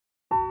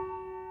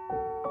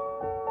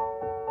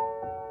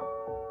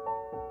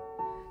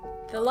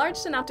The Large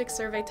Synoptic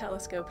Survey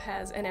Telescope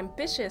has an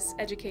ambitious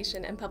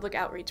education and public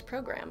outreach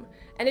program,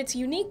 and it's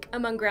unique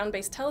among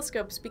ground-based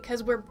telescopes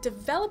because we're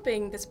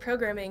developing this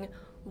programming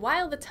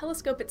while the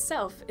telescope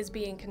itself is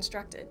being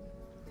constructed.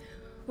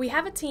 We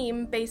have a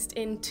team based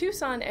in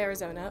Tucson,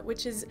 Arizona,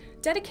 which is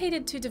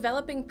dedicated to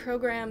developing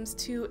programs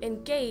to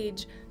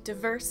engage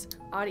diverse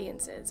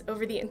audiences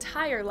over the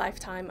entire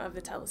lifetime of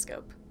the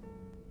telescope.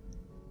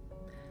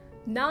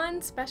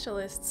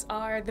 Non-specialists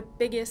are the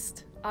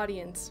biggest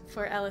audience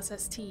for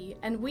LSST,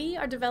 and we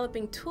are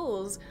developing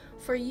tools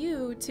for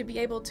you to be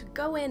able to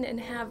go in and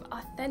have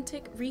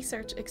authentic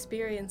research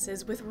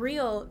experiences with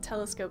real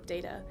telescope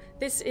data.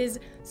 This is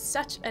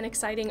such an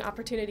exciting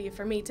opportunity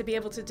for me to be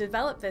able to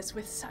develop this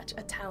with such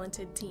a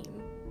talented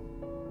team.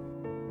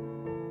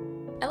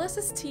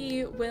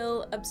 LSST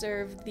will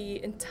observe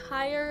the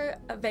entire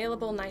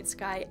available night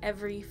sky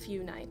every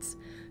few nights.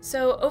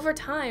 So over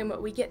time,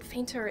 we get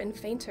fainter and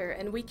fainter,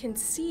 and we can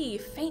see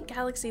faint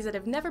galaxies that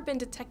have never been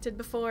detected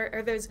before,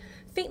 or those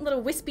faint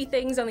little wispy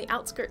things on the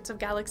outskirts of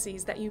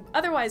galaxies that you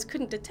otherwise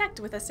couldn't detect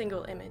with a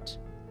single image.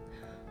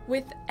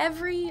 With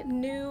every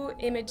new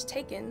image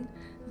taken,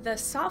 the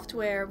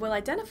software will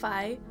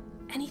identify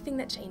anything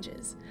that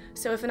changes.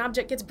 So if an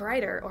object gets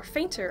brighter or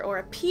fainter or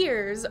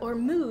appears or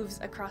moves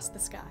across the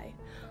sky,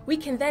 we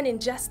can then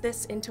ingest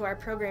this into our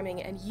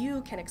programming and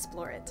you can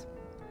explore it.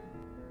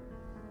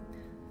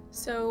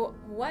 So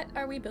what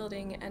are we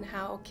building and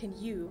how can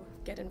you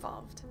get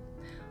involved?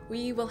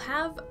 We will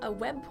have a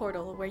web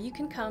portal where you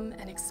can come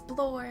and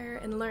explore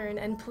and learn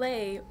and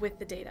play with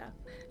the data.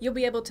 You'll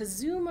be able to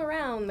zoom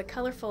around the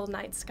colorful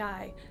night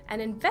sky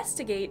and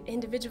investigate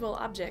individual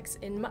objects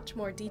in much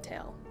more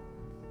detail.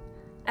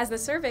 As the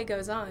survey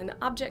goes on,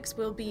 objects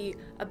will be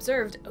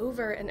observed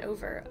over and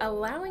over,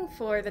 allowing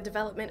for the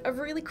development of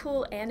really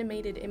cool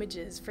animated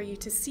images for you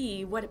to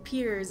see what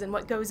appears and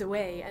what goes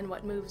away and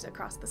what moves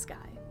across the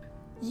sky.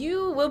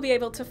 You will be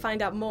able to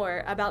find out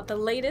more about the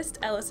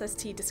latest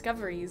LSST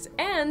discoveries,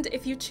 and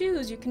if you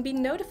choose, you can be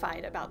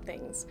notified about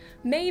things.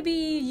 Maybe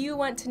you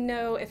want to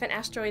know if an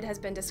asteroid has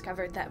been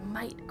discovered that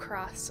might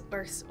cross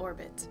Earth's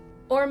orbit.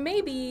 Or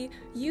maybe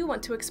you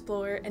want to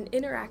explore an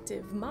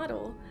interactive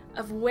model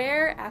of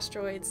where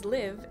asteroids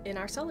live in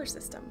our solar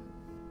system.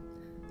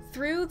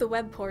 Through the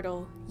web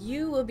portal,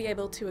 you will be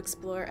able to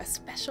explore a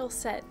special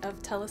set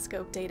of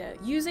telescope data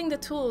using the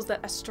tools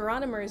that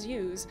astronomers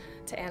use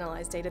to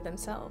analyze data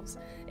themselves.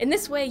 In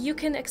this way, you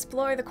can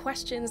explore the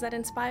questions that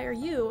inspire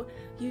you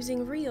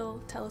using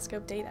real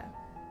telescope data.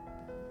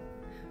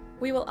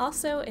 We will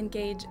also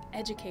engage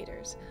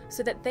educators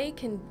so that they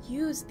can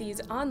use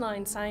these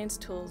online science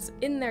tools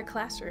in their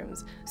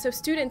classrooms so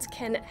students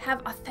can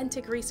have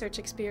authentic research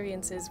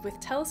experiences with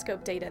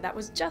telescope data that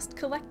was just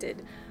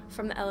collected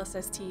from the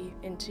LSST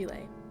in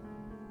Chile.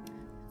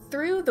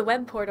 Through the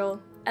web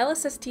portal,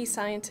 LSST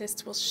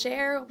scientists will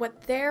share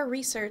what their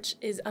research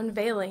is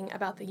unveiling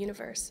about the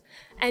universe.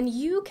 And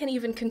you can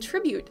even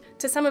contribute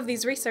to some of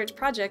these research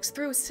projects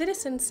through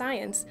citizen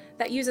science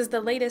that uses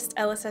the latest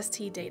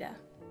LSST data.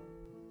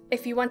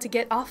 If you want to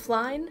get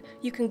offline,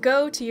 you can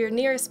go to your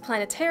nearest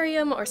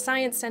planetarium or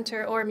science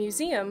center or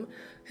museum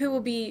who will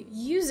be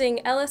using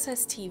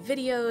LSST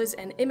videos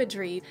and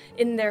imagery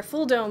in their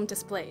full dome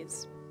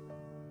displays.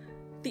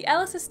 The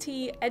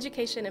LSST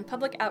education and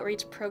public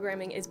outreach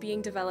programming is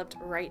being developed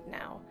right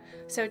now.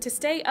 So to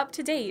stay up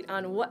to date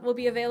on what will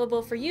be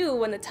available for you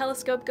when the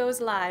telescope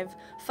goes live,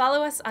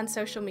 follow us on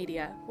social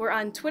media. We're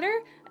on Twitter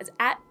as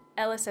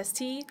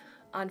 @LSST,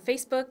 on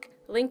Facebook,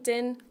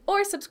 LinkedIn,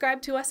 or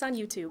subscribe to us on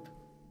YouTube.